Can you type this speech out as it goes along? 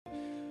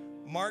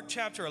Mark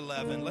chapter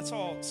 11. Let's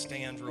all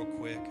stand real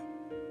quick.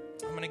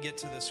 I'm going to get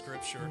to this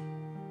scripture.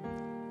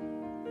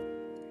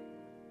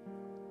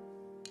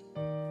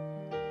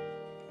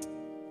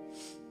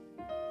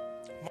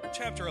 Mark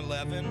chapter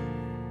 11,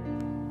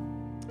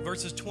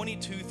 verses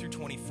 22 through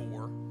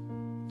 24.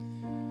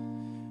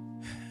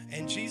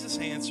 And Jesus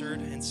answered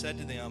and said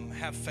to them,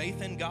 "Have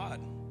faith in God.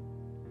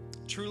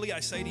 Truly I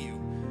say to you,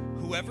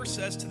 whoever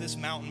says to this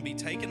mountain, be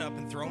taken up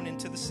and thrown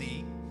into the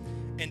sea,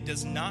 and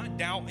does not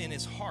doubt in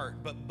his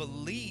heart, but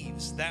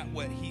believes that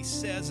what he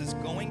says is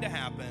going to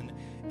happen,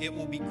 it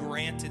will be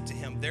granted to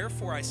him.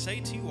 Therefore I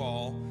say to you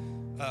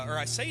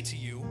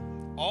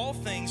all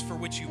things for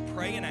which you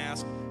pray and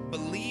ask,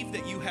 believe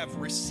that you have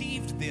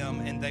received them,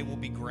 and they will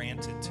be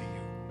granted to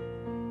you."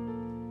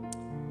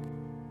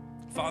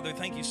 Father,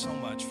 thank you so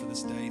much for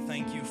this day.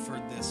 Thank you for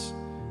this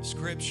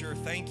scripture.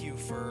 Thank you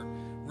for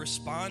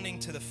responding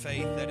to the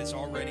faith that is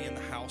already in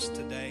the house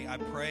today. I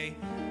pray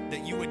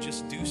that you would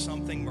just do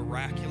something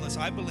miraculous.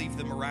 I believe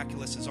the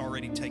miraculous has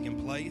already taken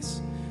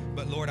place.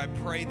 But Lord, I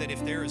pray that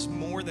if there is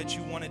more that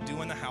you want to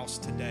do in the house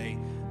today,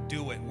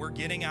 do it. We're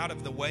getting out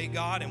of the way,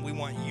 God, and we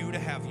want you to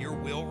have your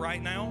will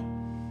right now.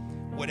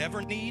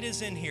 Whatever need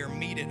is in here,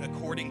 meet it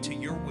according to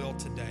your will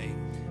today.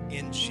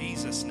 In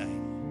Jesus'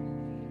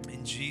 name.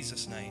 In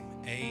Jesus' name,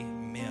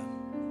 amen.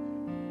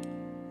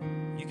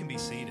 You can be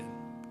seated.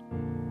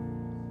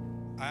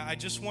 I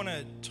just want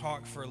to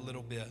talk for a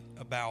little bit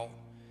about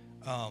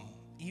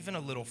even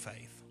a little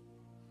faith.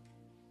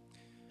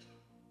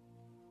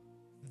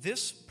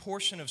 This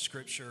portion of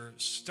scripture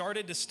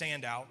started to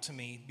stand out to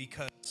me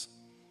because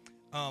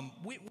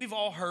we've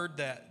all heard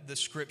that the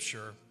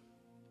scripture,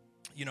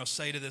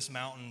 say to this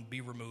mountain,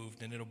 be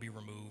removed, and it'll be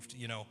removed.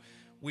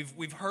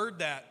 We've heard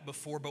that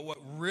before, but what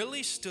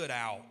really stood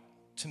out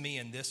to me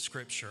in this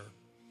scripture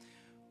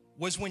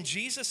was when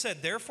Jesus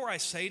said, "Therefore I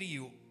say to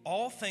you,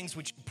 all things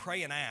which you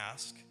pray and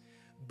ask,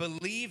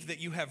 believe that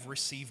you have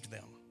received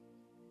them."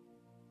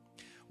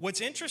 What's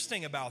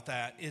interesting about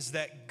that is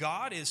that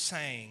God is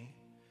saying,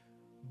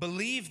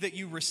 believe that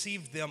you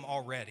received them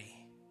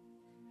already.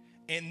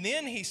 And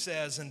then he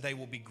says, and they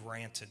will be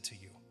granted to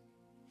you.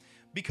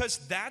 Because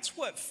that's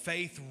what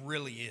faith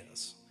really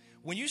is.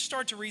 When you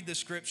start to read the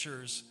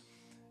scriptures,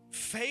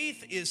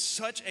 faith is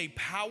such a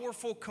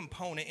powerful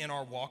component in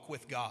our walk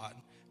with God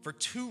for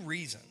two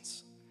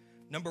reasons.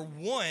 Number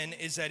one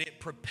is that it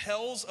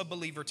propels a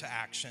believer to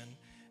action.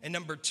 And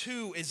number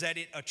two is that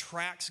it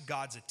attracts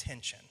God's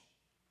attention.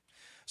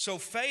 So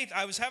faith,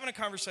 I was having a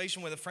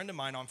conversation with a friend of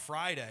mine on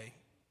Friday.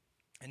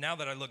 And now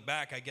that I look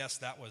back, I guess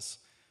that was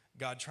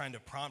God trying to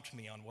prompt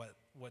me on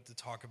what to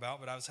talk about.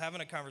 But I was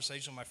having a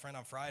conversation with my friend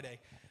on Friday.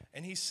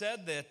 And he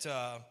said that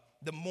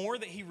the more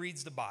that he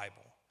reads the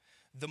Bible,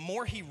 the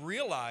more he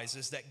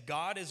realizes that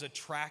God is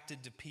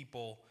attracted to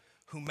people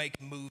who make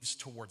moves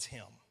towards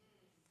him.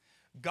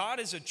 God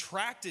is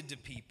attracted to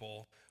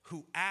people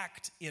who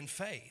act in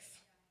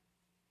faith.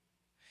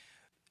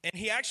 And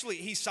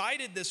he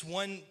cited this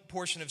one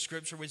portion of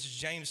scripture, which is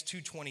James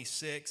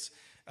 2:26.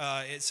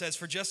 It says,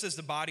 "For just as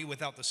the body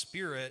without the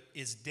spirit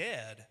is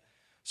dead,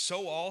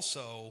 so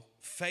also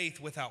faith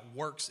without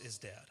works is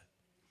dead."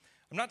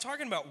 I'm not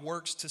talking about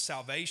works to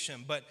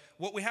salvation, but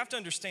what we have to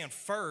understand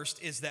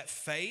first is that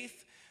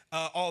faith,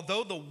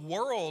 although the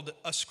world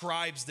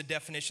ascribes the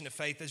definition of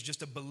faith as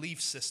just a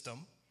belief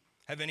system,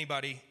 have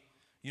anybody,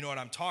 you know what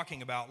I'm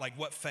talking about? Like,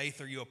 what faith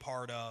are you a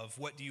part of?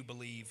 What do you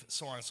believe?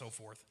 So on and so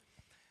forth.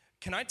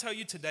 Can I tell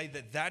you today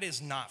that that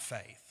is not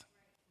faith?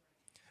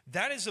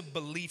 That is a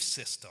belief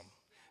system.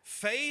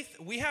 Faith,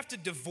 we have to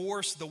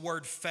divorce the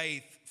word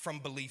faith from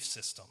belief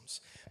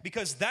systems,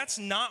 because that's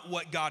not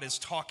what God is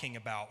talking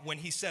about when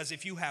he says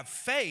if you have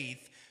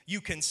faith, you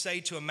can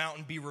say to a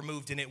mountain, be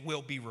removed, and it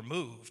will be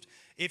removed.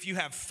 If you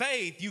have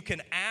faith, you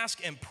can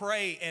ask and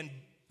pray and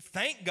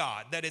thank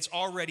God that it's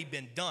already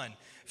been done.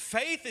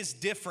 Faith is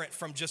different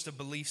from just a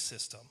belief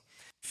system.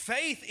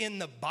 Faith in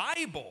the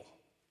Bible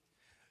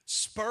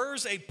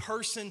spurs a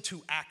person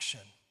to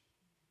action.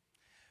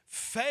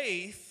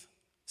 Faith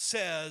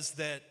says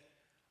that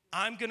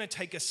I'm going to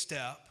take a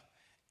step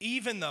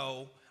even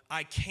though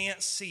I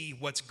can't see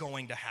what's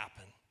going to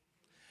happen.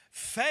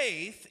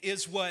 Faith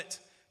is what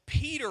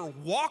Peter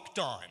walked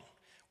on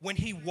when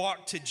he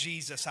walked to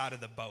Jesus out of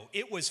the boat.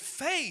 It was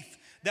faith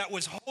that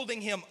was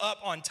holding him up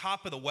on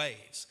top of the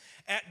waves.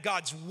 At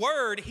God's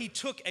word, he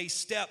took a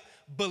step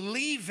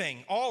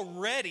believing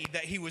already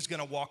that he was going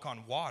to walk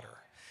on water.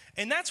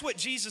 And that's what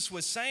Jesus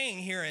was saying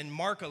here in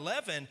Mark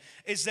 11,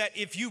 is that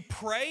if you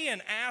pray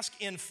and ask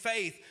in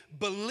faith,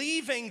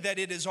 believing that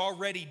it is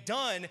already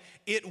done,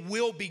 it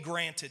will be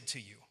granted to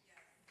you.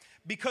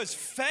 Because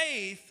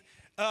faith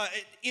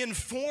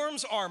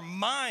informs our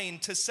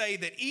mind to say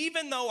that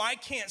even though I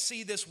can't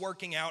see this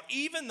working out,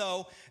 even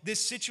though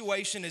this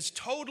situation is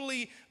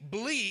totally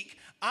bleak,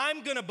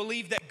 I'm going to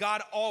believe that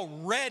God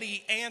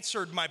already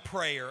answered my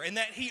prayer and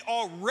that he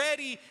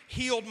already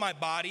healed my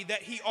body,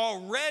 that he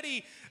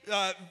already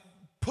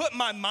put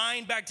my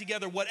mind back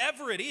together,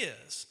 whatever it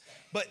is.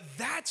 But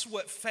that's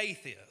what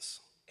faith is.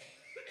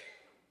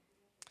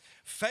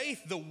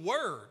 Faith, the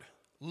word,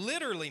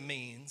 literally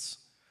means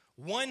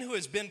one who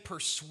has been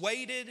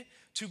persuaded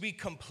to be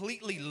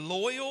completely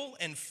loyal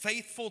and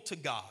faithful to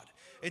God.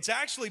 It's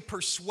actually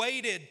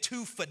persuaded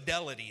to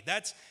fidelity.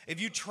 That's, if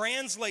you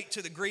translate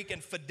to the Greek,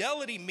 and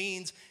fidelity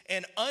means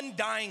an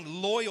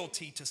undying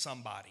loyalty to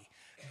somebody.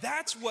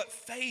 That's what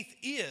faith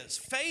is.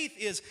 Faith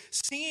is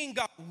seeing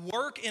God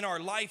work in our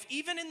life,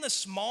 even in the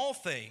small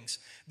things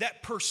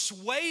that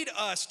persuade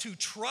us to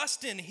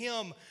trust in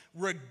Him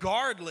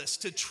regardless,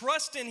 to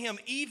trust in Him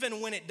even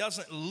when it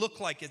doesn't look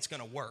like it's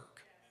going to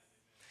work.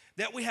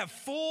 That we have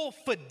full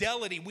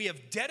fidelity. We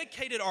have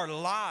dedicated our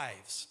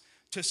lives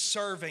to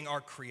serving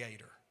our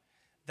Creator.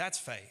 That's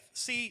faith.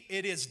 See,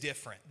 it is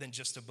different than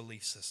just a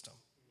belief system.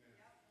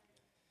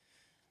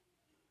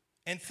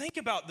 And think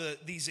about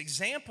these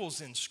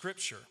examples in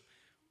Scripture,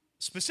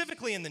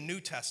 specifically in the New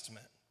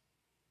Testament.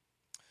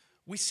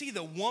 We see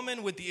the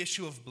woman with the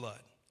issue of blood.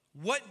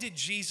 What did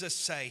Jesus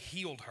say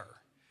healed her?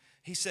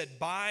 He said,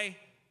 by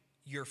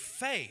your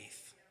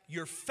faith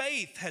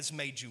has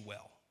made you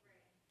well.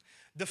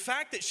 The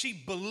fact that she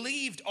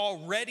believed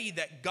already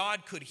that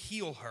God could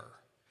heal her,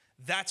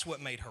 that's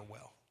what made her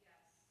well.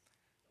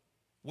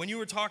 When you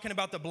were talking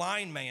about the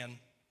blind man,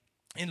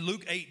 in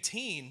Luke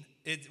 18,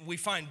 we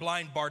find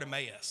blind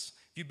Bartimaeus.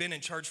 If you've been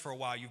in church for a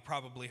while, you've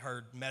probably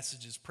heard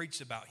messages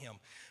preached about him.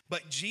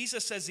 But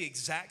Jesus says the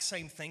exact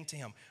same thing to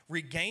him.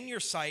 Regain your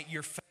sight,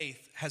 your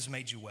faith has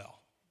made you well.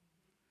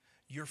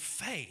 Your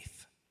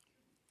faith.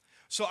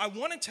 So I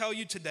want to tell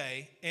you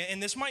today,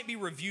 and this might be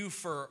review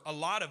for a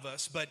lot of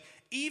us, but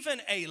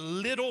even a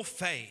little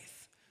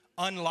faith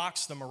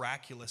unlocks the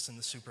miraculous in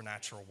the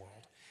supernatural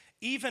world.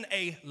 Even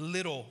a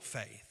little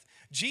faith.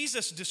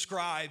 Jesus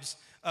describes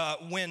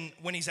when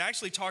he's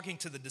actually talking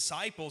to the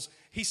disciples,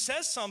 he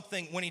says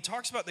something when he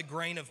talks about the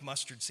grain of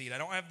mustard seed. I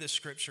don't have this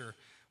scripture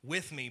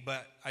with me,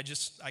 but I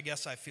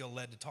guess I feel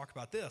led to talk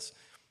about this.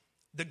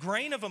 The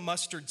grain of a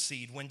mustard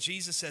seed, when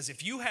Jesus says,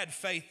 if you had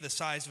faith the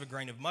size of a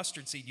grain of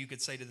mustard seed, you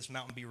could say to this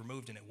mountain, be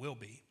removed, and it will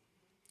be.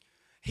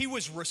 He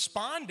was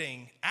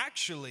responding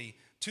actually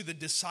to the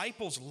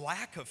disciples'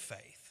 lack of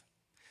faith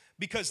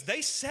because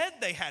they said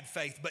they had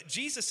faith, but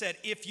Jesus said,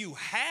 if you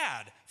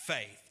had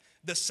faith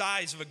the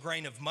size of a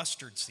grain of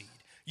mustard seed,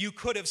 you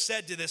could have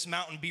said to this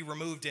mountain, be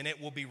removed, and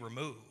it will be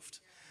removed.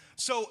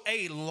 So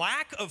a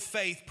lack of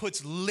faith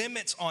puts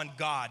limits on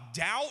God.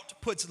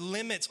 Doubt puts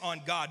limits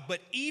on God.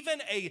 But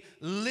even a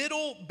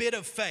little bit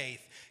of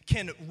faith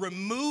can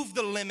remove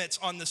the limits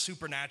on the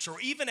supernatural.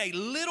 Even a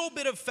little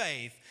bit of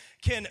faith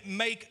can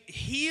make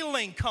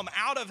healing come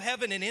out of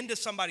heaven and into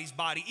somebody's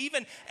body.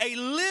 Even a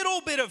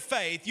little bit of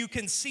faith, you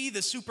can see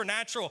the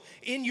supernatural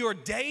in your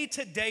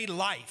day-to-day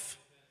life.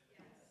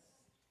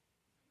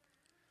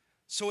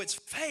 So it's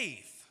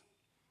faith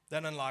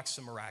that unlocks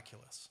the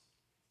miraculous.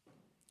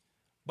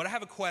 But I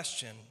have a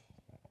question.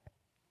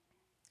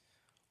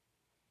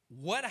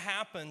 What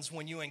happens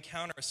when you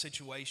encounter a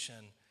situation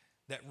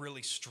that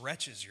really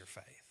stretches your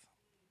faith?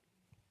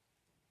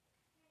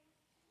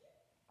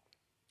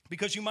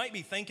 Because you might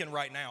be thinking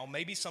right now,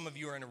 maybe some of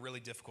you are in a really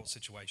difficult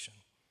situation.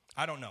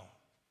 I don't know.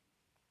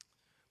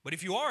 But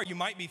if you are, you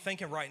might be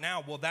thinking right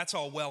now, well, that's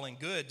all well and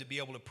good to be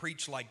able to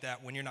preach like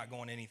that when you're not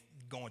going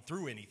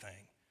through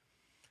anything.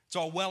 It's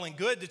all well and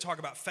good to talk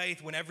about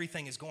faith when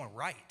everything is going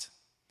right.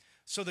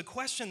 So the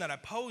question that I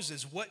pose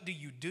is, what do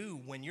you do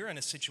when you're in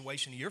a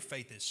situation your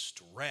faith is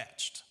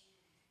stretched?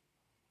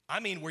 I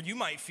mean, where you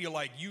might feel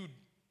like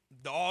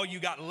all you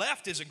got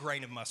left is a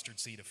grain of mustard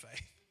seed of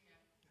faith.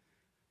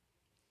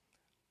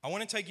 I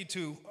want to take you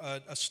to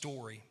a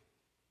story,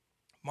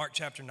 Mark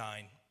chapter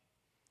 9.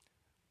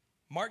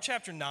 Mark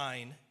chapter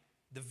 9,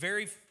 the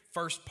very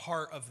first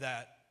part of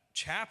that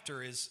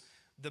chapter is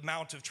the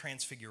Mount of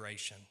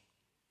Transfiguration.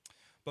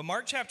 But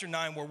Mark chapter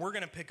 9, where we're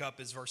going to pick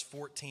up, is verse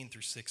 14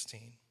 through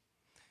 16.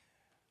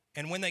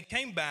 And when they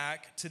came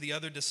back to the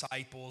other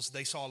disciples,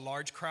 they saw a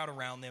large crowd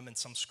around them and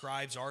some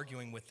scribes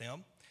arguing with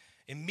them.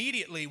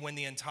 Immediately, when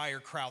the entire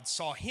crowd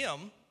saw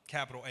him,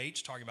 capital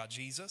H, talking about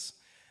Jesus,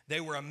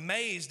 they were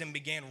amazed and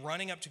began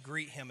running up to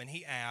greet him. And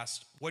he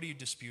asked, what are you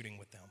disputing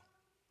with them?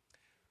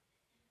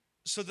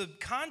 So the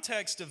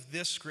context of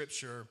this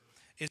scripture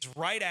is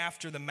right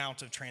after the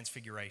Mount of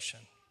Transfiguration.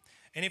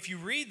 And if you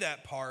read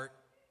that part,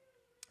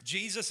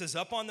 Jesus is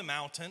up on the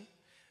mountain,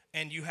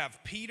 and you have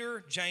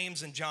Peter,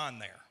 James, and John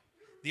there.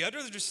 The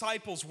other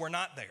disciples were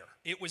not there.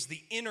 It was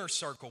the inner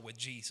circle with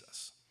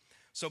Jesus.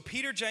 So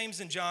Peter, James,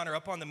 and John are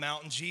up on the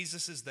mountain.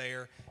 Jesus is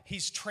there.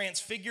 He's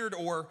transfigured,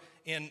 or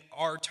in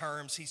our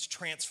terms, he's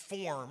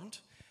transformed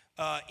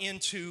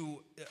into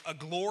a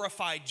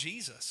glorified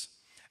Jesus.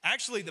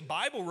 Actually, the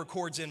Bible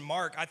records in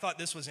Mark, I thought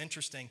this was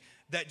interesting,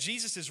 that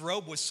Jesus'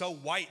 robe was so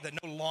white that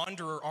no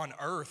launderer on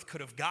earth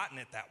could have gotten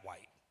it that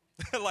white.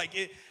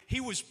 He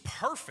was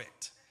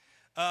perfect.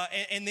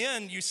 And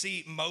then you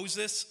see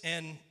Moses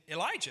and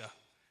Elijah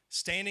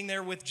standing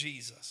there with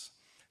Jesus.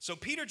 So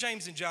Peter,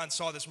 James, and John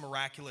saw this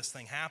miraculous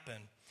thing happen.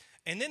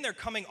 And then they're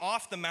coming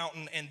off the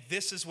mountain, and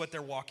this is what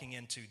they're walking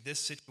into, this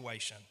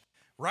situation.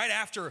 Right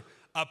after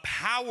a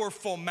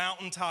powerful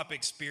mountaintop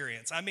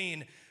experience. I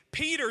mean,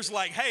 Peter's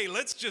like, hey,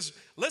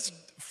 let's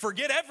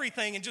forget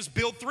everything and just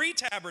build 3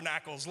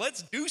 tabernacles.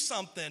 Let's do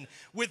something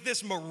with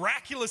this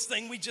miraculous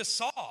thing we just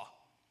saw.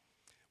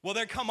 Well,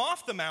 they come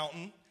off the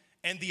mountain,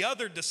 and the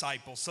other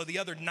disciples, so the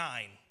other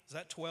 9, is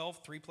that 12,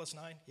 3 plus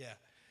 9? Yeah.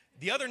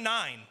 The other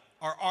 9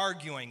 are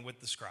arguing with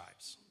the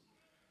scribes.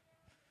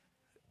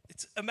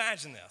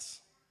 Imagine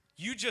this.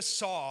 You just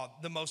saw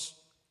the most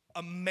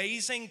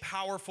amazing,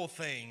 powerful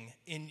thing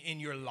in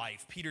your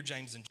life, Peter,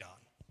 James, and John.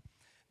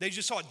 They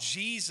just saw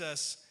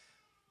Jesus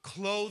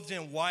clothed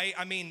in white.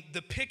 I mean,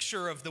 the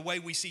picture of the way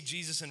we see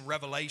Jesus in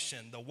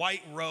Revelation, the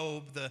white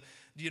robe,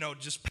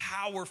 just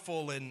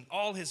powerful in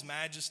all his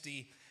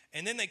majesty.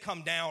 And then they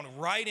come down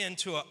right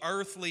into an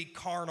earthly,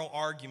 carnal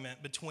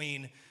argument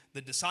between the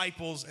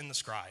disciples and the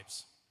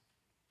scribes.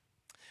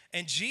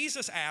 And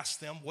Jesus asked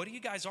them, what are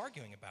you guys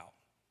arguing about?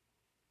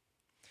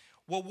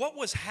 Well, what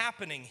was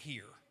happening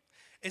here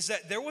is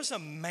that there was a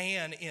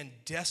man in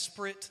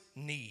desperate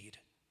need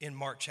in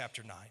Mark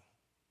chapter 9.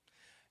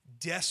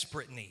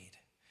 Desperate need.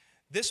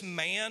 This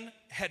man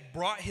had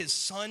brought his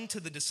son to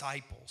the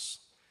disciples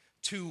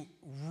to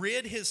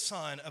rid his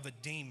son of a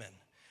demon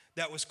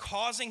that was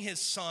causing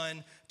his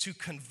son to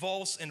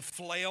convulse and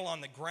flail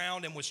on the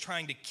ground and was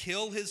trying to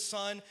kill his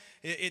son.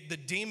 The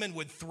demon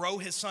would throw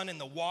his son in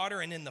the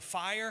water and in the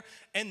fire.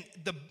 And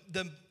the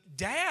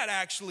dad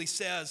actually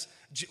says,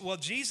 well,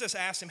 Jesus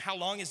asked him, how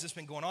long has this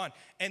been going on?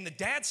 And the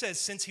dad says,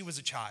 since he was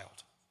a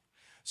child.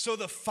 So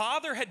the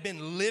father had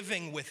been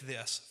living with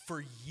this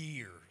for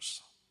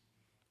years.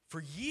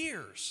 For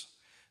years.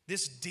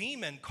 This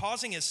demon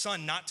causing his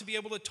son not to be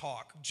able to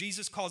talk.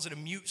 Jesus calls it a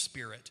mute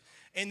spirit.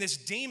 And this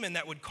demon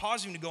that would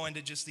cause him to go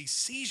into just these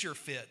seizure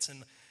fits.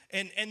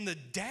 And the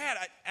dad,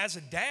 as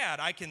a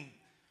dad, I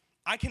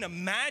can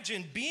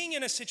imagine being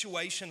in a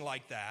situation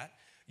like that.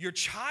 Your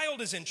child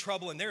is in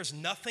trouble and there's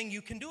nothing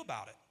you can do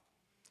about it.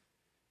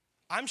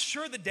 I'm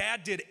sure the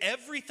dad did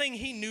everything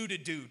he knew to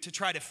do to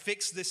try to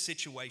fix this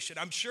situation.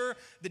 I'm sure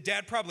the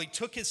dad probably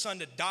took his son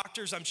to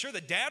doctors. I'm sure the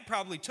dad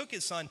probably took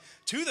his son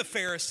to the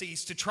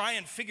Pharisees to try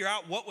and figure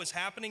out what was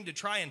happening, to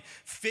try and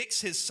fix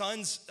his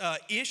son's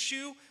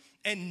issue.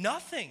 And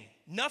nothing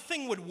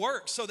would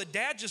work. So the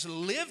dad just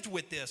lived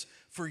with this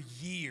for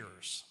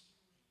years.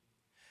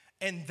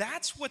 And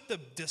that's what the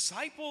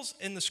disciples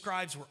and the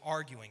scribes were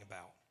arguing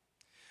about.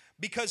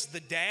 Because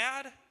the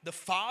dad, the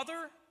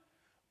father,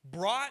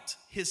 brought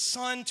his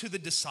son to the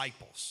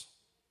disciples.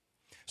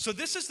 So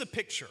this is the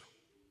picture.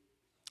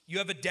 You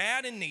have a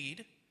dad in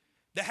need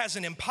that has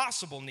an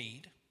impossible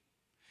need.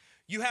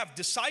 You have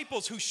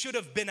disciples who should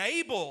have been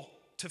able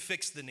to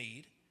fix the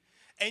need.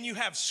 And you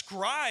have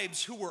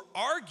scribes who were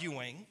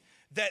arguing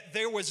that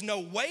there was no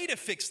way to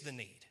fix the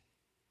need.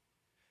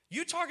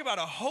 You talk about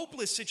a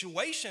hopeless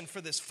situation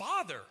for this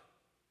father.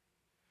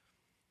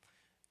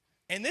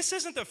 And this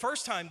isn't the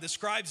first time the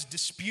scribes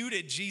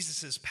disputed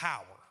Jesus'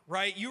 power,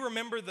 right? You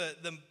remember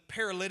the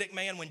paralytic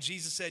man when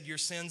Jesus said, your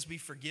sins be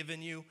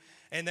forgiven you?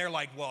 And they're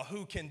like, well,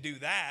 who can do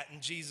that? And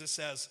Jesus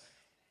says,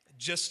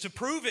 just to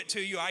prove it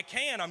to you, I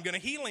can. I'm going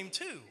to heal him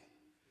too.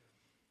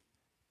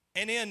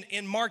 And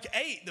in Mark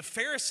 8, the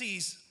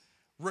Pharisees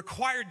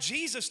required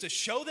Jesus to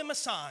show them a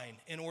sign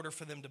in order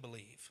for them to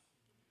believe.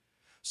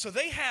 So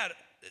they had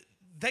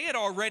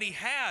already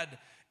had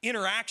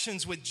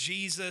interactions with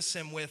Jesus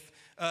and with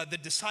the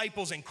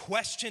disciples and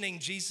questioning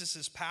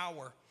Jesus'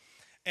 power.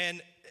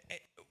 And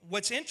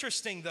what's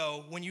interesting,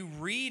 though, when you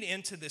read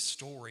into this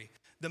story,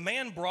 the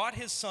man brought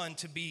his son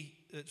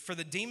for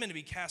the demon to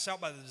be cast out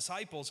by the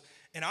disciples,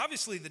 and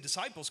obviously the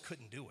disciples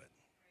couldn't do it.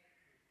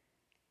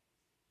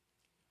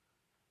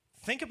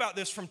 Think about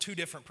this from 2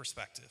 different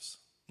perspectives.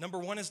 Number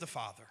 1 is the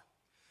father.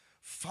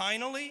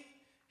 Finally,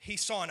 he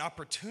saw an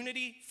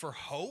opportunity for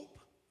hope,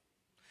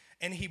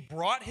 and he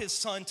brought his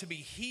son to be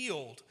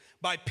healed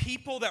by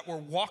people that were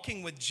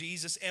walking with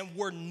Jesus and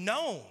were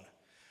known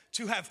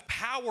to have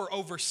power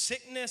over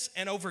sickness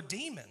and over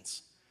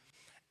demons.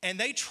 And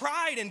they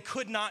tried and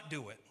could not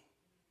do it.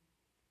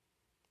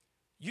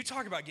 You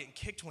talk about getting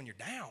kicked when you're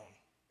down.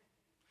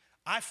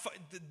 I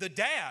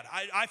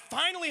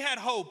finally had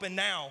hope, and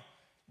now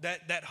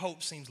that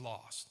hope seems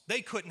lost. They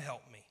couldn't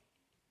help me.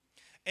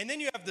 And then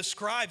you have the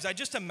scribes. I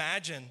just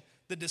imagine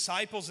the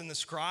disciples and the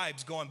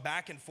scribes going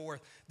back and forth.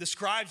 The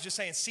scribes just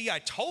saying, see, I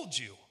told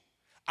you.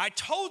 I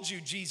told you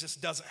Jesus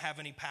doesn't have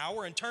any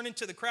power. And turning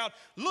to the crowd,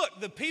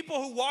 look, the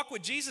people who walk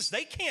with Jesus,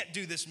 they can't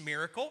do this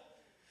miracle.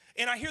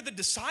 And I hear the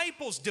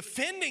disciples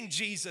defending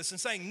Jesus and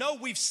saying, no,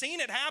 we've seen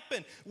it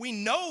happen. We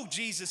know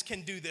Jesus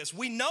can do this.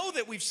 We know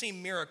that we've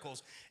seen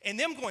miracles. And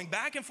them going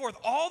back and forth,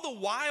 all the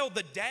while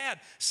the dad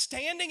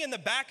standing in the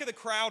back of the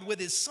crowd with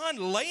his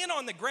son laying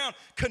on the ground,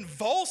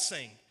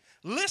 convulsing,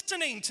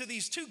 listening to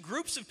these 2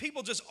 groups of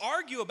people just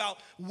argue about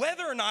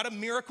whether or not a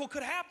miracle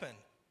could happen.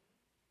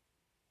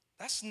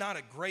 That's not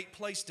a great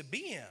place to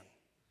be in.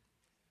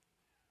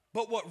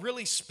 But what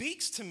really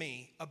speaks to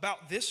me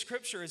about this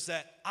scripture is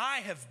that I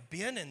have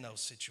been in those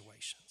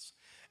situations.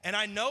 And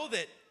I know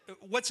that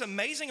what's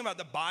amazing about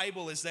the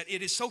Bible is that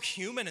it is so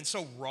human and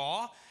so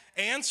raw.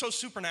 and so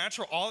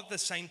supernatural all at the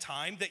same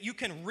time that you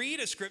can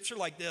read a scripture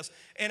like this,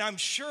 and I'm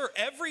sure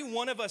every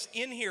one of us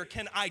in here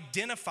can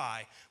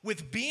identify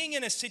with being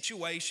in a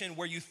situation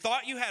where you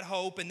thought you had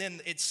hope and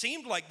then it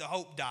seemed like the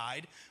hope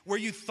died, where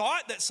you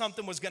thought that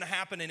something was going to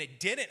happen and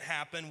it didn't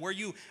happen, where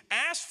you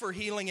asked for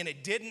healing and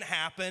it didn't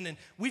happen, and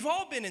we've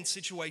all been in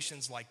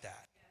situations like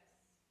that.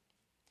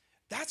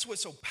 That's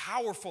what's so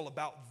powerful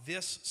about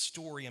this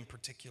story in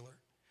particular.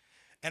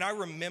 And I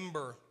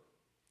remember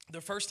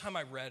the first time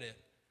I read it,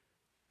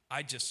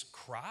 I just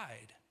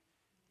cried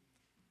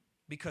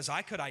because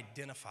I could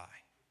identify.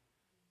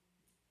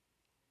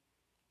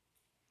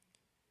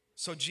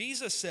 So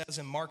Jesus says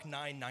in Mark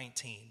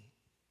 9:19,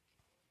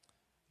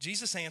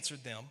 Jesus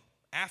answered them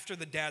after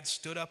the dad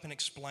stood up and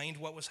explained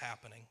what was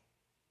happening.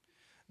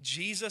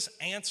 Jesus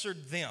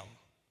answered them.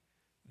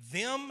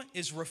 Them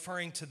is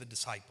referring to the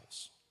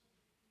disciples.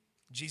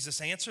 Jesus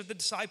answered the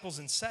disciples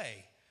and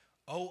say,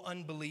 O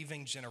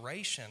unbelieving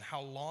generation,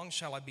 how long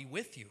shall I be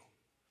with you?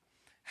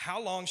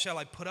 How long shall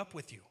I put up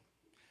with you?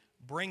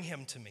 Bring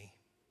him to me.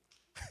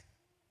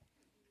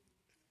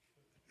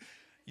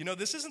 You know,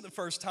 this isn't the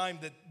first time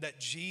that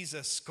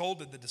Jesus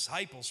scolded the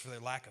disciples for their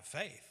lack of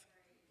faith.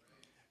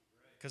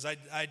 Because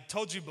I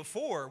told you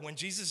before, when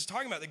Jesus is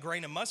talking about the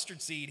grain of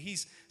mustard seed,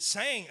 he's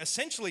saying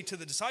essentially to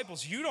the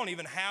disciples, you don't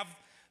even have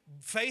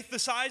faith the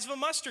size of a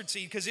mustard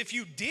seed, because if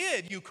you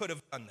did, you could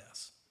have done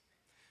this.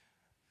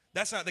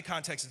 That's not the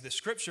context of this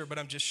scripture, but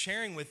I'm just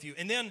sharing with you.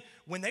 And then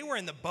when they were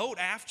in the boat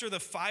after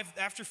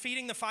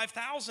feeding the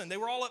 5,000, they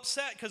were all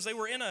upset because they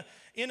were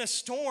in a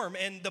storm.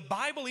 And the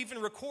Bible even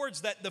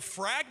records that the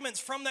fragments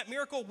from that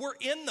miracle were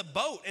in the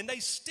boat, and they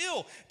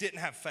still didn't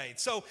have faith.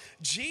 So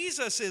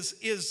Jesus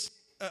is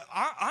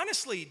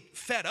honestly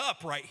fed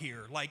up right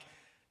here. Like,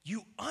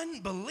 you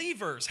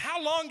unbelievers,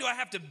 how long do I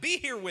have to be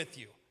here with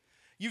you?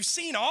 You've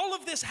seen all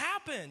of this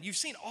happen. You've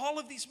seen all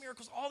of these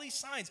miracles, all these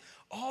signs,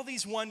 all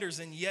these wonders,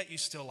 and yet you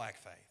still lack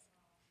faith.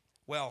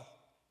 Well,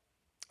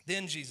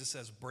 then Jesus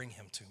says, bring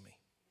him to me.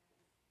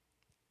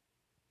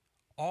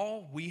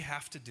 All we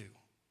have to do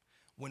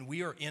when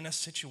we are in a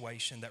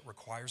situation that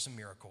requires a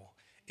miracle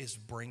is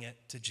bring it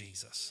to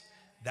Jesus.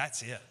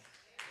 That's it.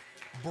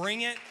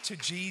 Bring it to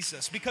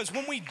Jesus. Because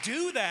when we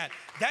do that,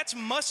 that's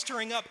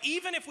mustering up,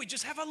 even if we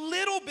just have a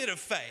little bit of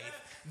faith,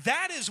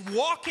 that is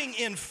walking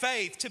in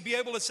faith to be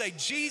able to say,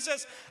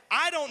 Jesus,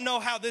 I don't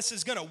know how this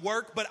is going to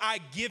work, but I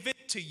give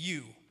it to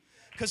you.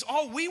 Because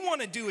all we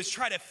want to do is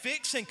try to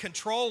fix and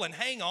control and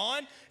hang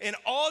on. And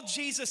all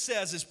Jesus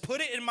says is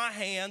put it in my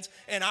hands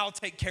and I'll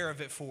take care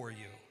of it for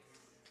you.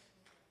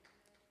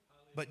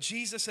 But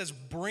Jesus says,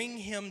 bring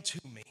him to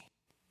me.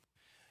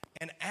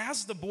 And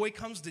as the boy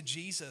comes to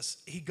Jesus,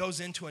 he goes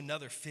into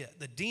another fit.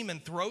 The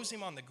demon throws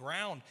him on the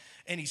ground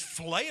and he's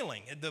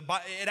flailing.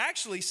 It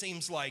actually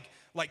seems like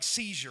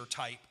seizure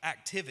type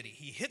activity.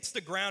 He hits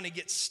the ground, he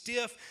gets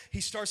stiff, he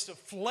starts to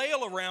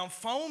flail around,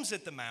 foams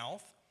at the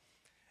mouth.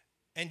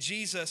 And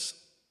Jesus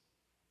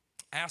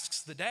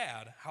asks the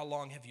dad, how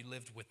long have you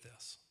lived with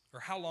this? Or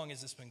how long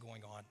has this been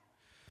going on?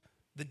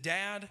 The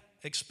dad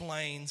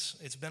explains,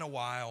 it's been a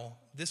while,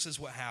 this is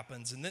what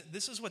happens. And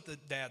this is what the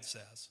dad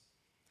says.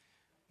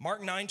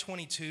 Mark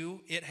 9:22,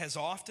 it has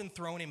often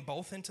thrown him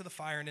both into the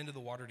fire and into the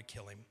water to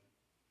kill him.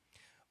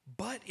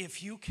 But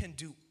if you can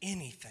do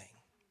anything,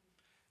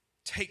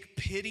 take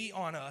pity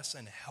on us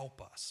and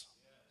help us.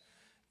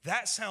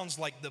 That sounds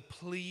like the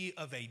plea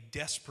of a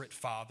desperate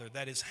father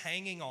that is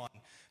hanging on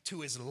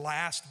to his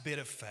last bit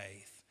of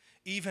faith,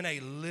 even a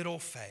little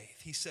faith.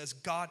 He says,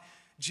 God,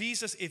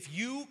 Jesus, if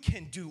you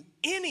can do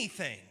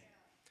anything,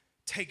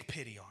 take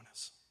pity on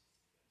us.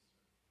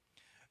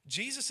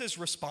 Jesus'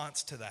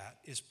 response to that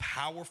is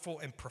powerful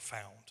and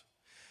profound,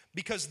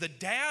 because the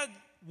dad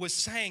was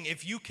saying,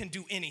 if you can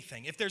do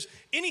anything, if there's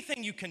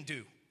anything you can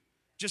do,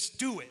 just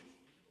do it.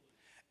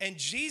 And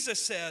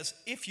Jesus says,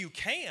 if you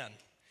can.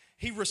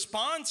 He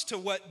responds to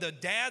what the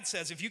dad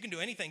says, if you can do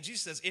anything.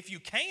 Jesus says, if you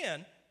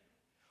can,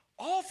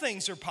 all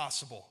things are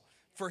possible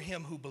for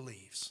him who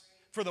believes,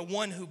 for the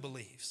one who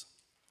believes.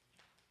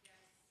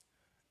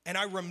 And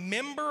I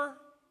remember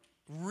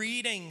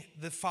reading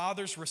the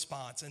father's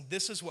response, and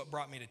this is what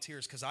brought me to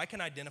tears, because I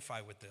can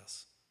identify with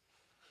this.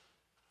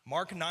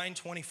 Mark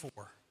 9:24,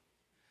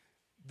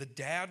 the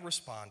dad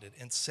responded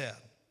and said,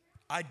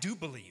 I do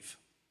believe,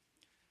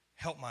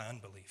 help my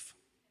unbelief.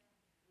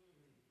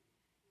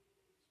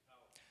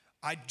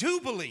 I do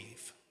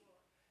believe,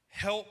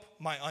 help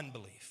my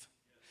unbelief.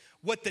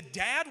 What the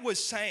dad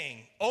was saying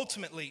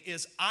ultimately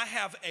is, I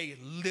have a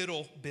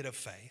little bit of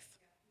faith.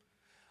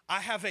 I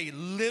have a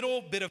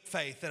little bit of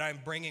faith that I'm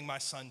bringing my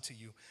son to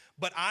you.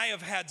 But I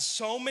have had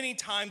so many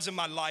times in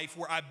my life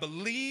where I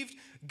believed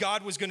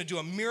God was going to do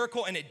a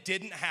miracle and it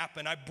didn't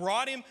happen. I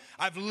brought him,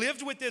 I've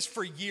lived with this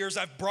for years.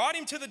 I've brought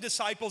him to the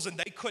disciples and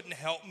they couldn't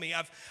help me.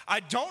 I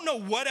don't know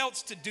what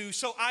else to do.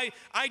 So I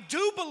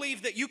do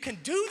believe that you can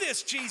do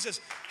this,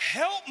 Jesus.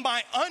 Help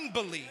my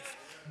unbelief.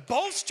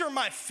 Bolster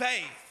my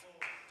faith.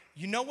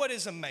 You know what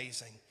is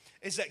amazing?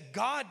 Is that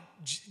God,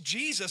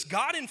 Jesus,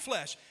 God in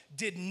flesh,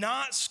 did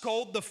not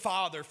scold the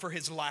father for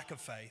his lack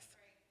of faith.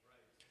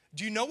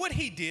 Do you know what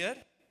he did?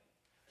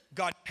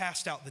 God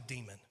cast out the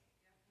demon.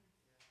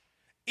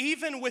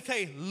 Even with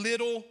a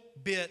little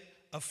bit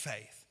of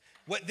faith.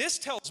 What this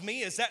tells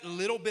me is that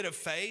little bit of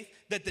faith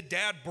that the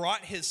dad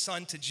brought his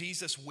son to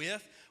Jesus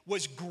with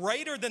was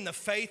greater than the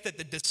faith that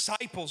the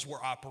disciples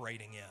were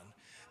operating in.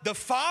 The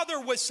father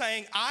was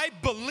saying, I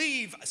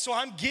believe, so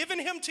I'm giving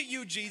him to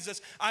you, Jesus.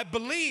 I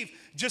believe,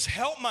 just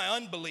help my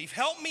unbelief.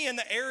 Help me in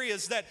the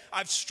areas that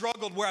I've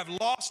struggled, where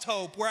I've lost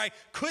hope, where I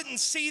couldn't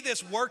see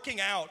this working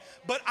out.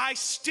 But I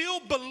still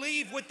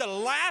believe with the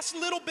last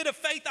little bit of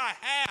faith I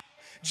have,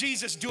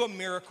 Jesus, do a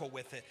miracle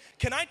with it.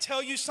 Can I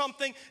tell you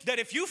something? That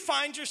if you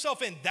find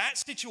yourself in that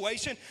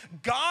situation,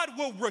 God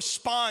will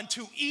respond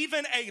to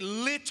even a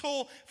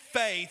little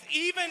faith,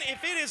 even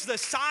if it is the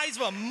size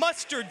of a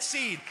mustard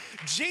seed.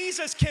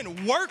 Jesus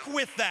can work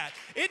with that.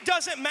 It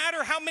doesn't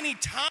matter how many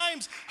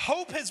times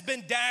hope has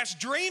been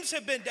dashed, dreams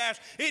have been dashed.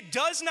 It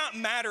does not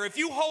matter. If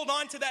you hold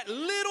on to that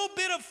little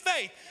bit of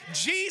faith,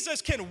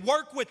 Jesus can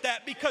work with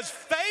that, because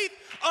faith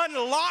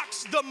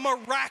unlocks the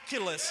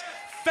miraculous.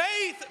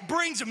 Faith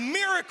brings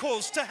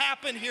miracles to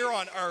happen here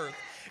on earth.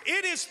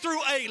 It is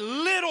through a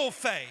little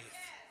faith.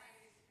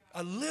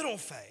 A little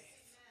faith.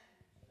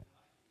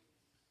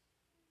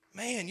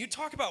 Man, you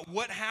talk about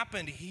what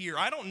happened here.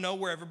 I don't know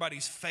where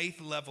everybody's faith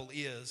level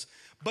is,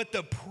 but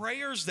the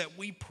prayers that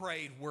we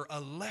prayed were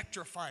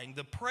electrifying.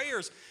 The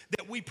prayers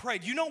that we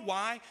prayed, you know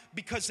why?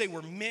 Because they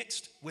were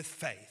mixed with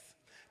faith.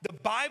 The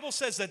Bible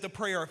says that the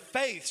prayer of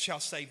faith shall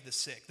save the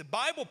sick. The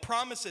Bible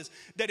promises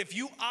that if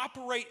you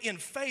operate in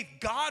faith,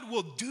 God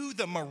will do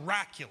the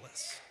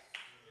miraculous.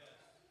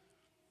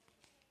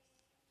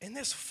 And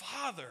this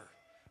father,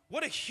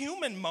 what a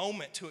human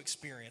moment to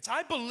experience.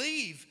 I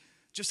believe,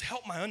 just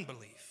help my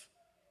unbelief.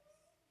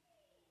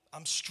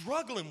 I'm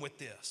struggling with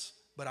this,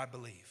 but I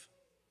believe.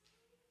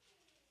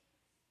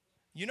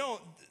 You know,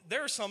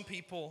 there are some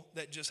people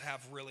that just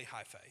have really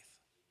high faith.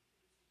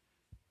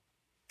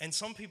 And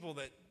some people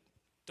that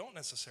don't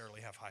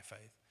necessarily have high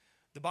faith.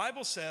 The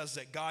Bible says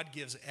that God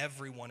gives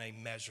everyone a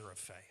measure of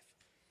faith.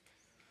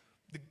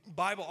 The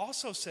Bible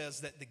also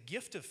says that the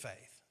gift of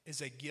faith is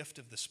a gift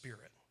of the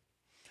Spirit.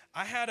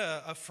 I had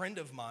a friend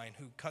of mine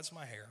who cuts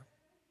my hair.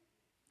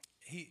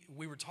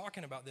 We were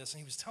talking about this,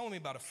 and he was telling me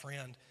about a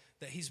friend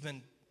that he's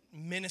been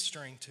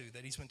ministering to,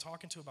 that he's been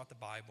talking to about the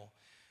Bible.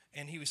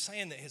 And he was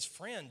saying that his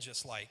friend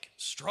just like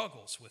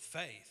struggles with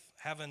faith,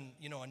 having,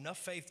 enough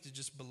faith to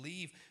just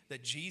believe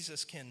that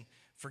Jesus can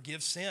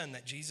forgive sin,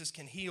 that Jesus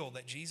can heal,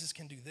 that Jesus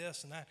can do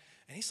this and that.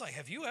 And he's like,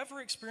 have you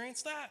ever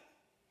experienced that?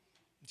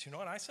 But you know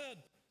what I said?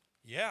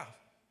 Yeah,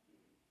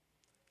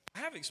 I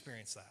have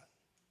experienced that.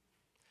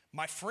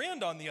 My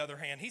friend, on the other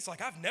hand, he's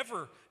like, I've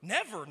never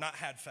not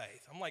had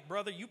faith. I'm like,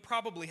 brother, you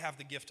probably have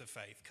the gift of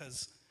faith,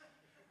 because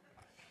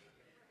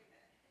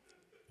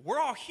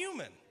we're all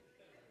human.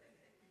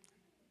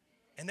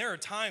 And there are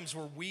times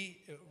where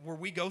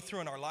we go through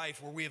in our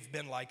life where we have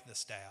been like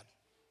this dad.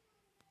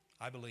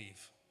 I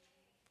believe.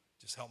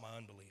 Just help my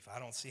unbelief. I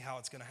don't see how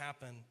it's going to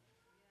happen,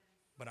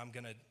 but I'm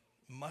going to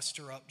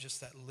muster up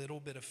just that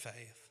little bit of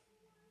faith.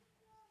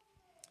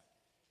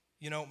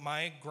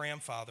 My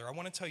grandfather, I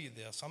want to tell you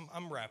this.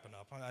 I'm wrapping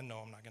up. I know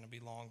I'm not going to be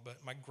long, but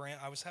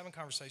I was having a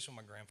conversation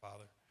with my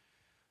grandfather.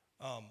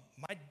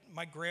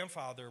 My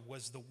grandfather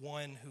was the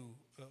one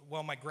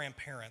who, my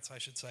grandparents, I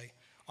should say,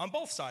 on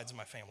both sides of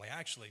my family,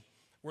 actually,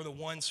 were the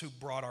ones who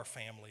brought our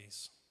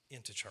families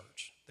into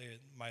church.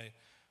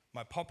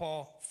 My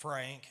papa,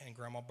 Frank, and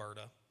Grandma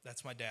Berta,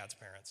 that's my dad's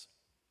parents.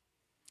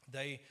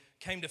 They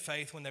came to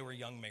faith when they were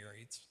young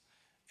marrieds.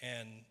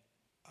 And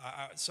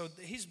so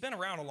he's been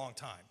around a long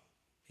time.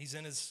 He's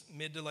in his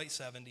mid to late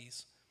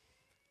 70s.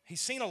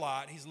 He's seen a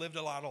lot. He's lived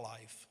a lot of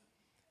life.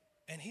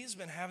 And he's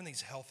been having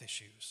these health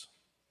issues.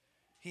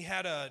 He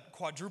had a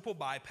quadruple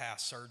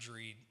bypass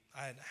surgery.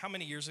 How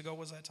many years ago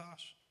was that,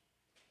 Tosh?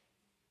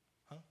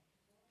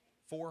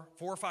 4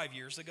 or 5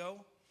 years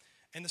ago.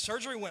 And the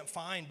surgery went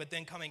fine, but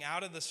then coming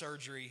out of the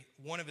surgery,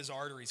 one of his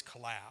arteries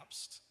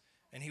collapsed.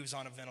 And he was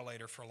on a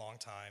ventilator for a long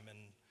time.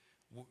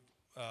 And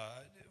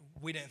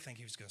we didn't think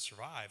he was going to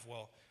survive.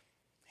 Well,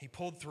 he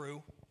pulled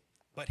through,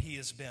 but he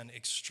has been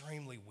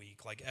extremely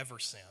weak, like ever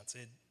since.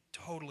 It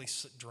totally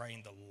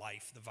drained the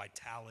life, the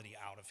vitality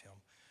out of him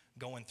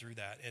going through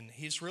that. And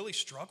he's really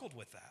struggled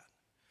with that.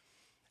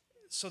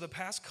 So the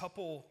past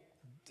couple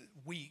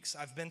weeks,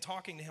 I've been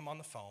talking to him on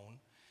the phone,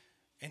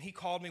 and he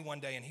called me one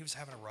day, and he was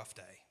having a rough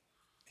day.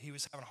 He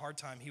was having a hard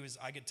time.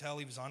 I could tell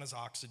he was on his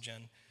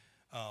oxygen.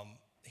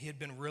 He had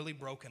been really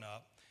broken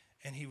up,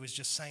 and he was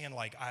just saying,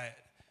 like,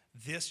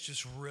 this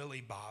just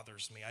really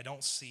bothers me. I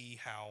don't see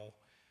how,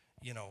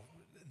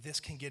 this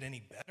can get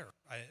any better.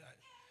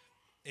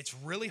 It's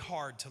really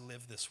hard to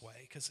live this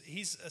way, because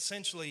he's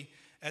essentially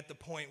at the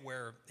point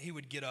where he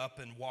would get up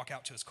and walk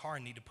out to his car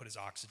and need to put his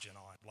oxygen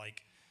on,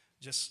 like,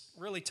 just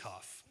really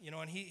tough,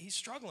 and he's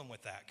struggling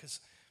with that, because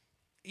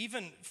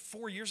even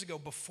 4 years ago,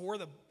 before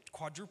the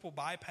quadruple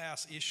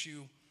bypass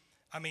issue,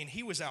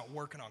 he was out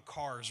working on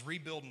cars,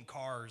 rebuilding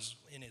cars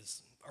in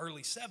his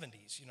early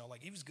 70s,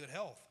 like he was good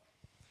health.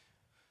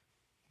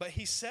 But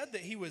he said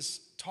that he was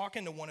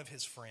talking to one of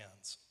his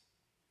friends.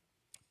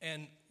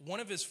 And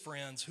one of his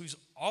friends, who's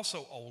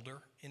also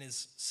older, in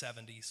his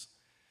 70s,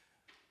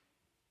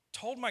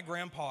 told my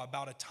grandpa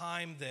about a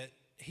time that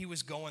he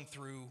was going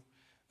through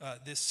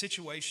this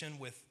situation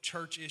with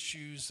church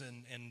issues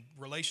and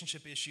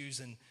relationship issues,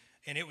 and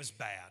it was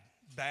bad.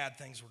 Bad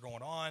things were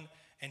going on,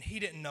 and he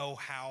didn't know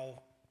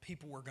how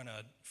people were going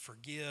to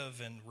forgive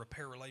and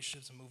repair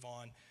relationships and move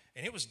on,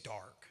 and it was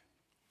dark.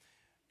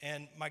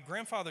 And my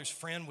grandfather's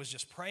friend was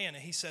just praying, and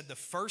he said the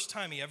first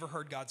time he ever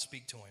heard God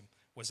speak to him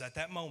was at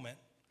that moment,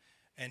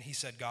 and he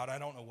said, God, I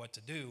don't know what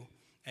to do,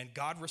 and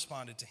God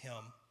responded to him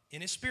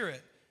in his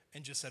spirit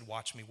and just said,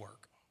 watch me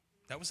work.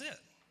 That was it.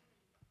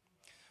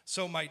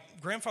 So my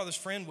grandfather's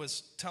friend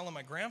was telling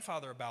my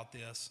grandfather about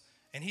this,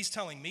 and he's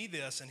telling me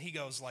this, and he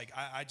goes like,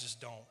 I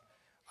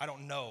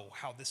don't know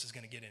how this is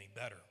going to get any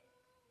better.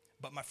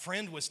 But my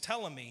friend was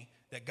telling me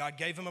that God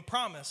gave him a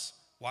promise,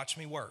 watch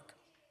me work.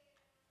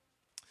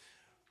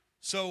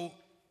 So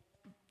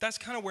that's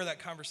kind of where that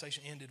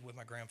conversation ended with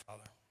my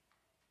grandfather.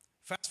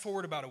 Fast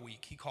forward about a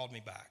week, he called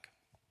me back.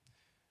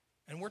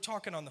 And we're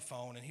talking on the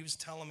phone, and he was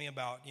telling me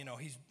about,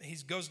 he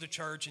goes to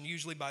church, and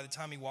usually by the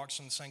time he walks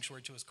from the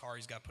sanctuary to his car,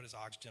 he's got to put his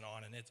oxygen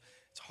on, and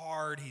it's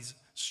hard. He's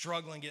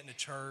struggling getting to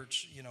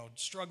church,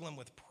 struggling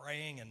with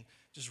praying and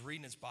just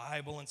reading his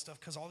Bible and stuff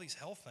because all these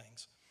health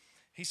things.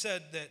 He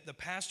said that the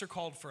pastor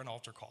called for an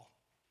altar call,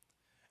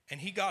 and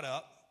he got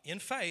up in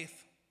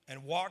faith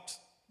and walked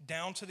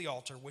down to the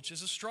altar, which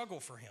is a struggle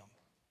for him.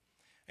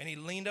 And he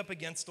leaned up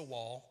against the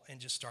wall and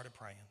just started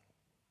praying.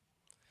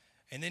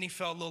 And then he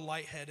felt a little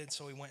lightheaded,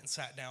 so he went and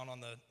sat down on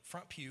the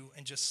front pew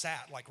and just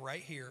sat like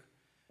right here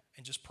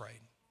and just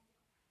prayed.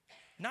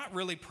 Not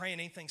really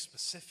praying anything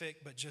specific,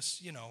 but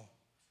just,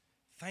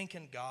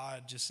 thanking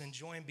God, just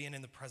enjoying being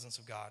in the presence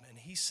of God. And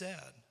he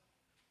said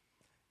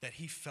that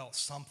he felt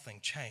something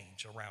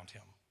change around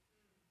him.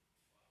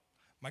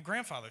 My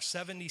grandfather,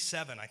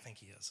 77, I think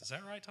he is. Is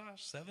that right,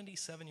 Tosh?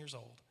 77 years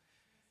old.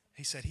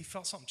 He said he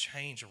felt something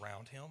change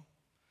around him.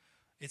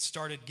 It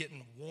started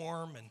getting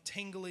warm and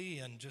tingly,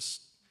 and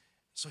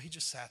so he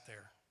just sat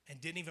there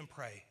and didn't even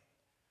pray.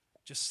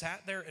 Just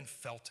sat there and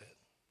felt it.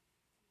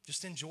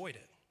 Just enjoyed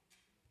it.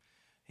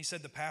 He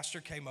said the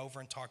pastor came over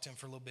and talked to him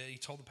for a little bit. He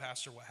told the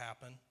pastor what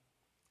happened.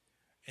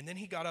 And then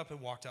he got up and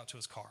walked out to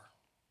his car.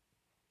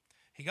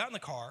 He got in the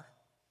car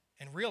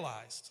and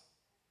realized,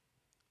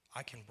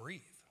 I can breathe.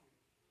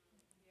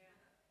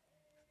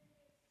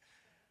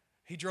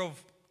 He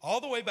drove all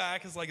the way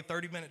back. It's like a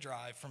 30-minute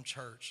drive from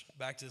church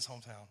back to his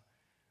hometown.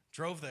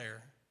 Drove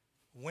there,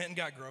 went and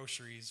got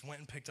groceries, went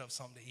and picked up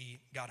something to eat,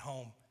 got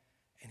home,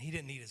 and he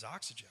didn't need his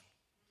oxygen.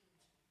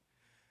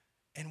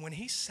 And when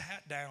he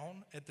sat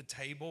down at the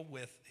table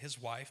with his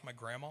wife, my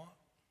grandma,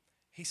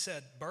 he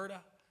said,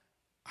 Berta,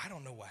 I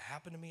don't know what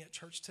happened to me at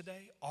church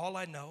today. All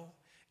I know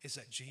is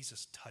that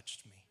Jesus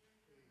touched me.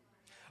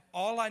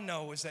 All I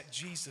know is that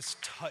Jesus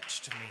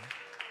touched me.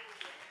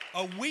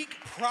 A week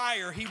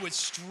prior, he was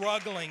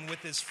struggling with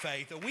his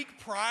faith. A week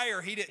prior,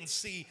 he didn't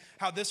see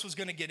how this was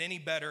going to get any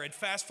better. And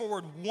fast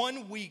forward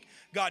 1 week,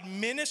 God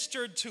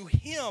ministered to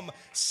him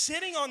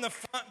sitting on the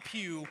front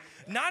pew,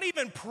 not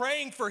even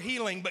praying for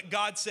healing, but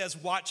God says,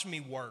 watch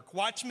me work.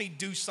 Watch me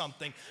do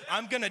something.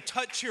 I'm going to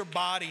touch your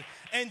body.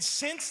 And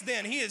since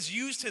then, he has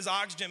used his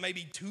oxygen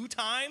maybe 2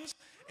 times.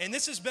 And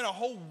this has been a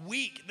whole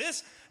week.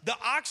 The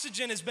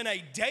oxygen has been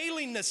a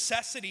daily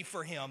necessity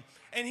for him.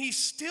 And he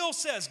still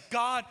says,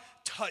 God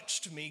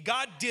touched me.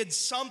 God did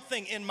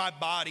something in my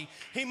body.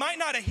 He might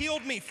not have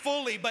healed me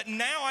fully, but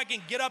now I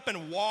can get up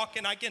and walk,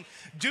 and I can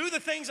do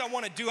the things I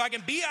want to do. I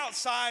can be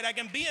outside. I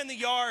can be in the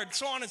yard,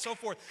 so on and so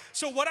forth.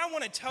 So what I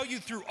want to tell you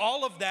through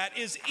all of that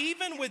is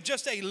even with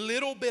just a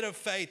little bit of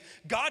faith,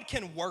 God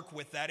can work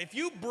with that. If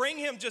you bring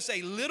him just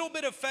a little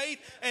bit of faith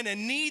and a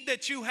need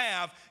that you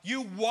have,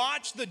 you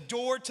watch the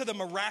door to the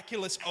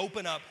miraculous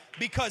open up,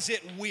 because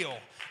it will.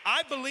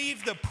 I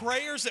believe the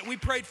prayers that we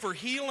prayed for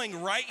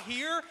healing right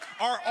here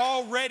are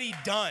already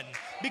done,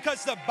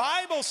 because the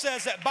Bible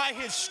says that by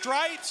his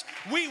stripes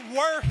we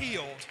were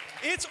healed.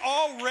 It's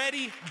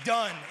already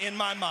done in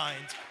my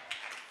mind.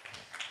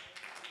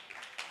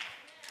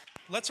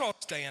 Let's all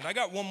stand. I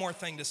got one more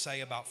thing to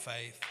say about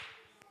faith.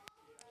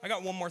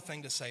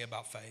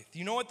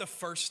 You know what the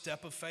first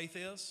step of faith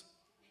is?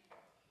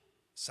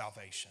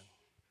 Salvation.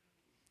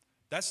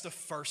 That's the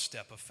first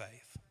step of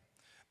faith.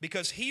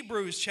 Because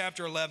Hebrews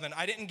chapter 11,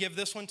 I didn't give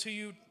this one to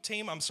you,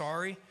 team, I'm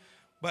sorry,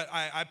 but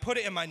I put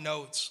it in my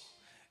notes.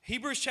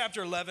 Hebrews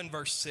chapter 11,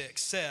 verse 6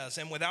 says,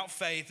 and without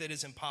faith it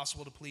is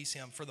impossible to please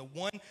him. For the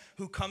one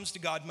who comes to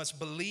God must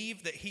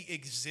believe that he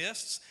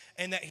exists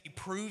and that he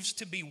proves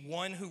to be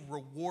one who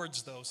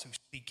rewards those who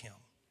seek him.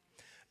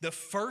 The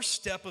first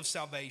step of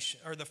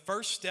salvation,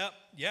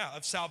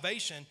 of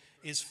salvation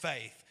is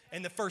faith.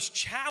 And the first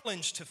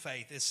challenge to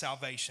faith is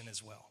salvation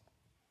as well.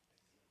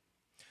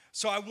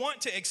 So I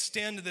want to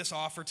extend this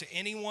offer to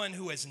anyone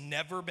who has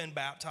never been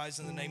baptized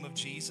in the name of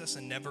Jesus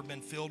and never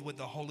been filled with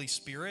the Holy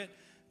Spirit.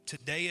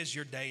 today is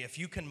your day. If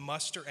you can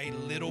muster a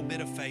little bit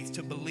of faith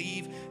to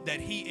believe that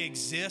he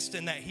exists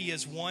and that he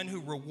is one who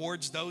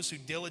rewards those who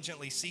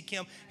diligently seek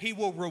him, he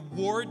will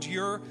reward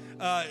your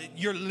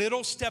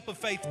little step of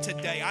faith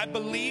today. I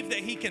believe that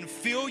he can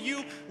fill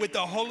you with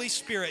the Holy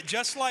Spirit,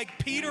 just like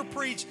Peter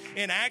preached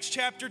in Acts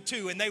chapter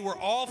 2, and they were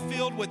all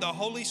filled with the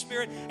Holy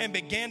Spirit and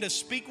began to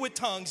speak with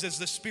tongues as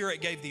the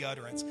Spirit gave the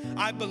utterance.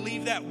 I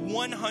believe that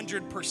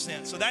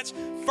 100%. So that's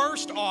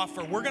first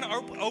offer. We're going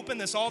to open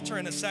this altar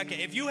in a second.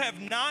 If you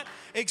have not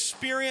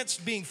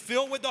experienced being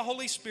filled with the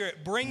Holy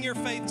Spirit, bring your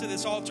faith to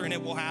this altar and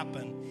it will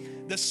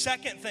happen. The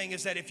second thing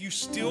is that if you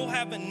still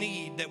have a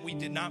need that we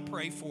did not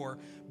pray for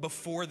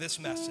before this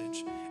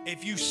message,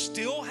 if you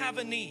still have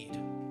a need,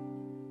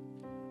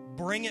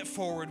 bring it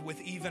forward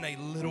with even a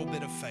little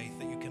bit of faith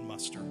that you can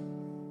muster.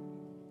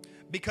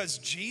 Because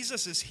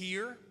Jesus is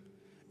here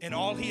and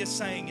all he is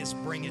saying is,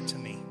 bring it to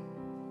me.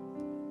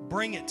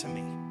 Bring it to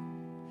me.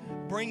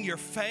 Bring your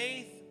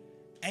faith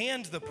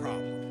and the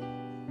problem.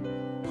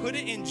 Put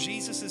it in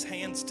Jesus'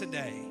 hands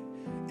today,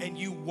 and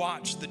you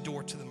watch the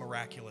door to the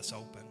miraculous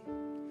open.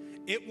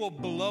 It will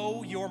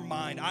blow your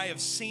mind. I have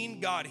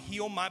seen God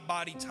heal my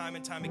body time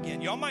and time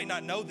again. Y'all might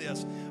not know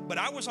this, but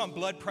I was on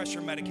blood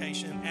pressure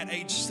medication at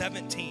age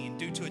 17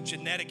 due to a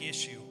genetic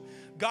issue.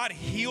 God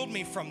healed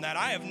me from that.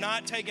 I have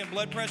not taken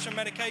blood pressure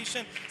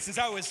medication since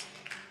I was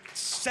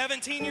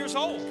 17 years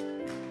old.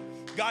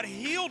 God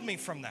healed me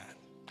from that.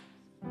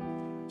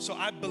 So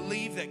I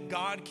believe that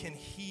God can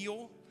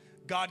heal,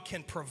 God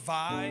can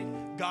provide,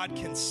 God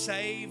can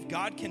save,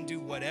 God can do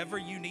whatever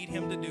you need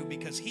him to do,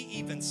 because he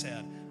even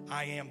said,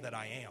 I am that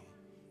I am.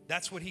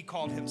 That's what he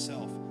called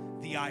himself,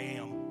 the I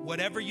am.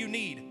 Whatever you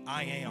need,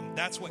 I am.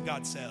 That's what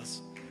God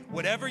says.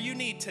 Whatever you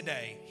need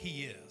today,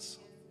 he is.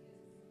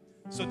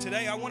 So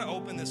today I want to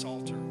open this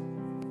altar.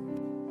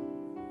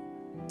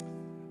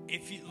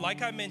 If you,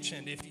 like I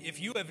mentioned,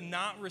 if you have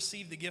not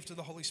received the gift of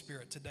the Holy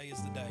Spirit, today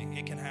is the day.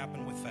 It can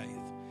happen with faith.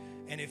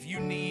 And if you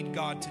need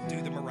God to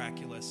do the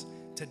miraculous,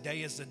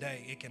 today is the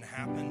day it can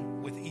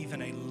happen with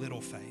even a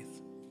little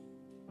faith.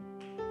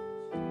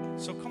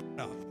 So come on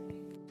up.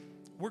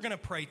 We're going to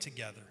pray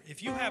together.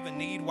 If you have a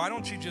need, why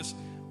don't you just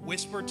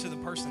whisper to the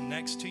person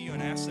next to you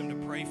and ask them to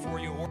pray for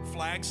you, or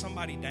flag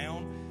somebody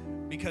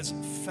down, because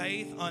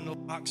faith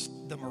unlocks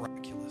the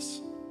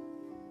miraculous.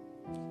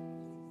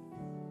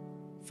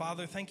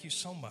 Father, thank you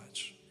so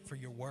much for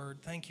your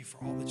word. Thank you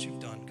for all that you've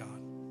done,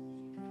 God.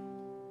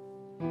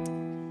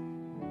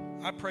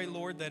 I pray,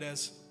 Lord, that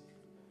as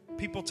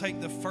people take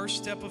the first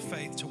step of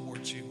faith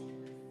towards you,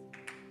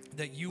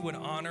 that you would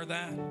honor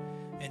that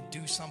and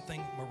do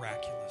something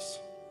miraculous.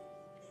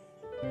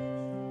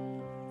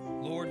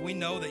 Lord, we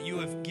know that you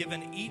have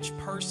given each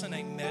person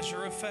a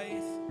measure of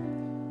faith.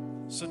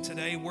 So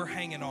today we're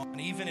hanging on.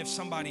 Even if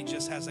somebody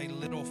just has a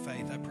little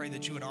faith, I pray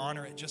that you would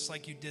honor it just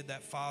like you did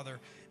that father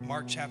in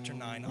Mark chapter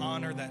 9.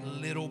 Honor that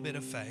little bit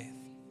of faith.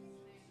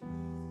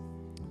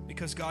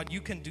 Because God,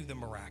 you can do the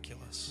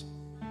miraculous.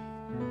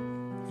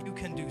 You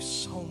can do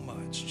so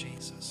much,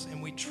 Jesus.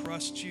 And we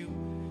trust you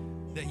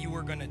that you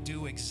are going to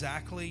do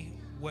exactly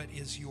what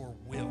is your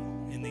will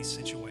in these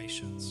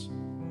situations.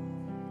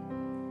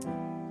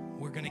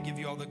 We're going to give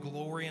you all the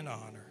glory and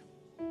honor.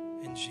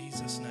 In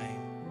Jesus'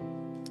 name.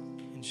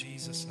 In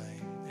Jesus'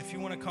 name. If you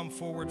want to come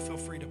forward, feel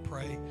free to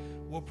pray.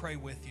 We'll pray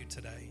with you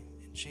today.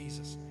 In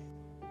Jesus' name.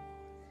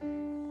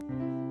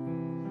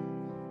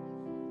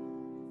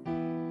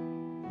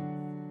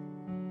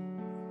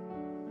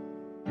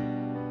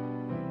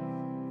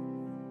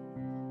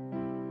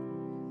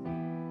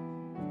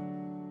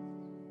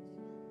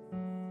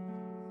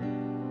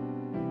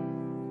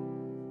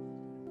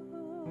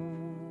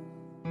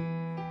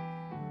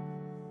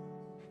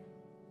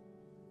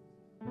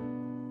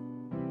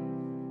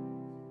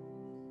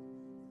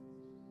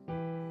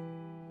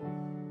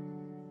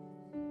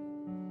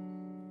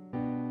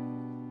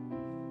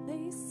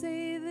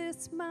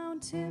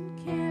 Mountain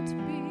can